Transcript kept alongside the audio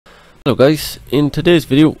Hello guys, in today's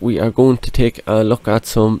video we are going to take a look at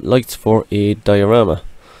some lights for a diorama.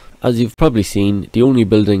 As you've probably seen, the only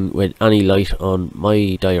building with any light on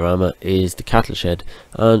my diorama is the cattle shed,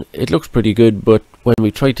 and it looks pretty good, but when we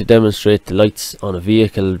try to demonstrate the lights on a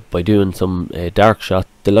vehicle by doing some dark shot,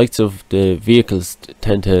 the lights of the vehicles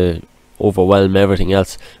tend to overwhelm everything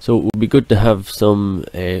else. So it would be good to have some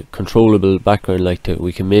controllable background light that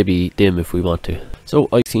we can maybe dim if we want to. So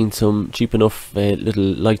I've seen some cheap enough little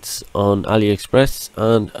lights on AliExpress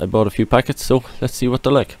and I bought a few packets, so let's see what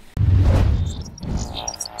they're like.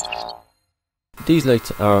 These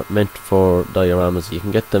lights are meant for dioramas. You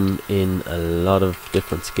can get them in a lot of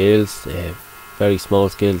different scales, very small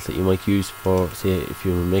scales that you might use for, say, if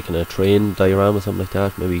you were making a train diorama, something like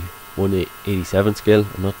that, maybe 1/87 scale.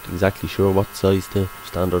 I'm not exactly sure what size the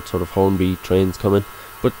standard sort of Hornby trains come in,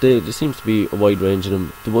 but there seems to be a wide range of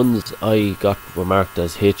them. The ones I got were marked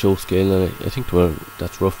as HO scale, and I think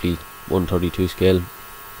that's roughly 1/32 scale.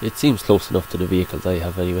 It seems close enough to the vehicles I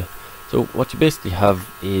have anyway. So what you basically have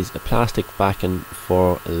is a plastic backing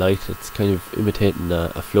for a light. It's kind of imitating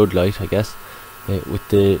a floodlight, I guess, with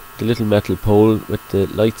the little metal pole with the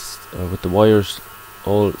lights, or with the wires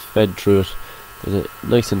all fed through it in a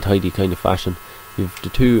nice and tidy kind of fashion. You've the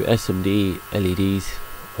two SMD LEDs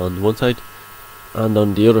on the one side, and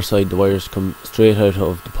on the other side the wires come straight out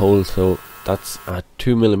of the pole, so that's a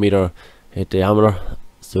 2mm diameter.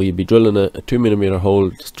 So you'd be drilling a 2mm hole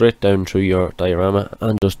straight down through your diorama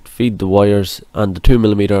and just feed the wires and the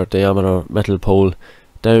 2mm diameter metal pole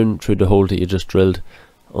down through the hole that you just drilled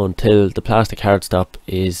until the plastic hardstop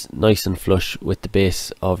is nice and flush with the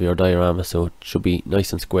base of your diorama, so it should be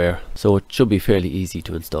nice and square, so it should be fairly easy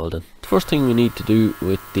to install then. The first thing we need to do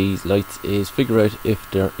with these lights is figure out if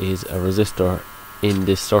there is a resistor in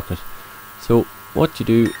this circuit. So what you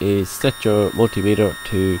do is set your multimeter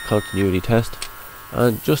to continuity test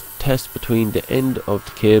and just test between the end of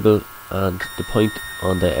the cable and the point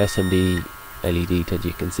on the SMD LED that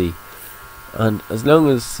you can see, and as long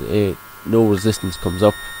as no resistance comes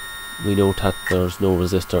up, we know that there's no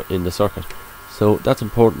resistor in the circuit. So that's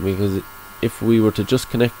important, because if we were to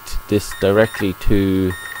just connect this directly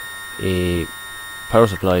to a power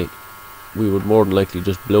supply, we would more than likely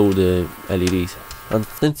just blow the LEDs. And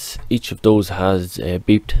since each of those has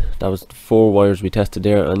beeped, that was 4 wires we tested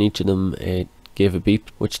there, and each of them gave a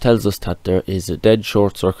beep, which tells us that there is a dead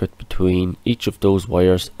short circuit between each of those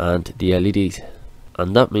wires and the LEDs.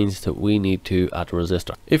 And that means that we need to add a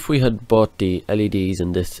resistor. If we had bought the LEDs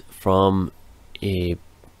in this from a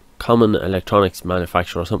common electronics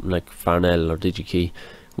manufacturer, something like Farnell or DigiKey,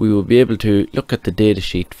 we would be able to look at the data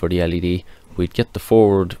sheet for the LED, we'd get the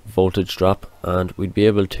forward voltage drop, and we'd be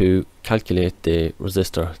able to calculate the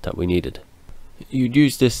resistor that we needed. You'd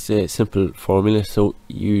use this simple formula. So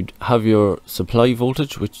you'd have your supply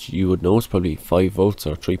voltage, which you would know is probably 5 volts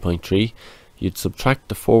or 3.3. You'd subtract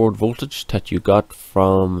the forward voltage that you got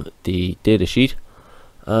from the data sheet,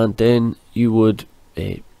 and then you would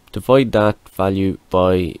divide that value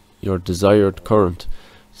by your desired current.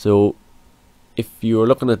 So if you were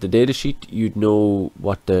looking at the data sheet, you'd know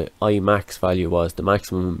what the Imax value was, the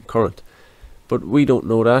maximum current, but we don't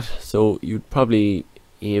know that, so you'd probably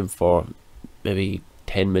aim for maybe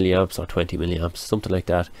 10 milliamps or 20 milliamps, something like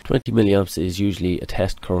that. 20 milliamps is usually a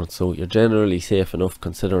test current, so you're generally safe enough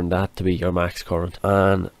considering that to be your max current.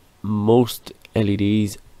 And most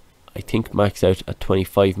LEDs, I think, max out at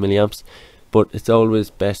 25 milliamps, but it's always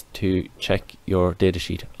best to check your data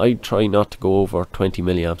sheet. I try not to go over 20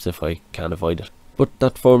 milliamps if I can avoid it. But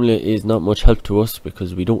that formula is not much help to us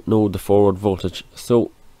because we don't know the forward voltage.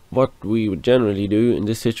 So what we would generally do in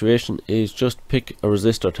this situation is just pick a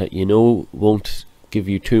resistor that you know won't give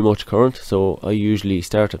you too much current. So I usually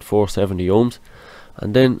start at 470 ohms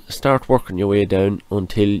and then start working your way down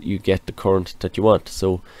until you get the current that you want.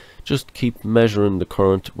 So just keep measuring the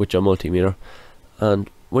current with your multimeter, and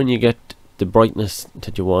when you get the brightness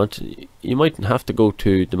that you want, you mightn't have to go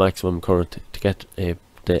to the maximum current to get the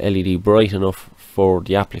LED bright enough for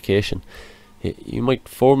the application. You might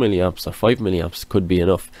 4 milliamps or 5 milliamps could be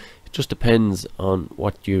enough. It just depends on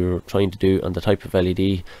what you're trying to do and the type of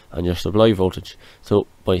LED and your supply voltage. So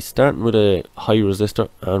by starting with a high resistor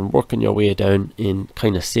and working your way down in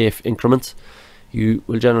kind of safe increments, you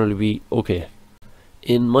will generally be okay.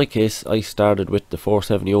 In my case, I started with the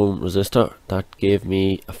 470 ohm resistor. That gave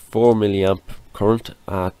me a 4 milliamp current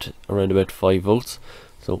at around about 5 volts,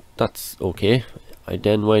 so that's okay. I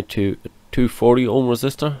then went to a 240 ohm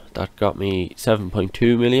resistor, that got me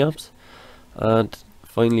 7.2 milliamps, and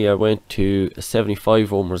finally I went to a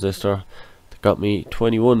 75 ohm resistor that got me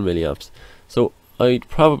 21 milliamps. So I'd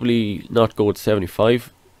probably not go with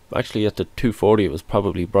 75, Actually at the 240 it was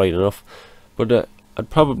probably bright enough, but I'd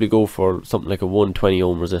probably go for something like a 120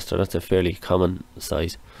 ohm resistor. That's a fairly common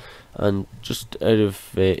size. And just out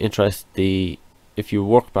of interest, if you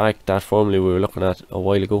work back that formula we were looking at a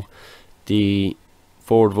while ago, the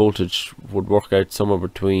forward voltage would work out somewhere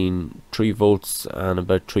between 3 volts and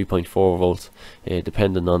about 3.4 volts,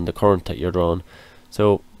 depending on the current that you're drawing.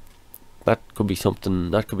 So that could be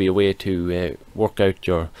something, that could be a way to work out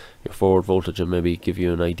your forward voltage and maybe give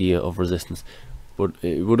you an idea of resistance, but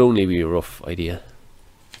it would only be a rough idea.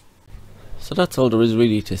 So that's all there is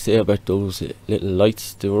really to say about those little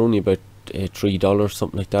lights. They were only about $3,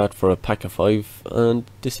 something like that, for a pack of 5, and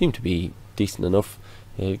they seem to be decent enough.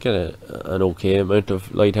 You get an okay amount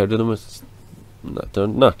of light out of them. They're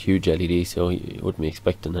not huge LEDs, so you wouldn't be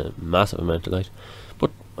expecting a massive amount of light.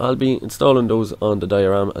 But I'll be installing those on the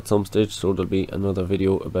Diorama at some stage, so there'll be another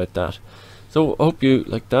video about that. So I hope you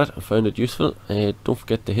liked that and found it useful. Don't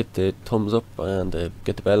forget to hit the thumbs up and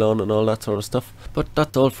get the bell on and all that sort of stuff. But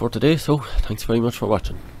that's all for today, so thanks very much for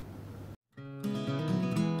watching.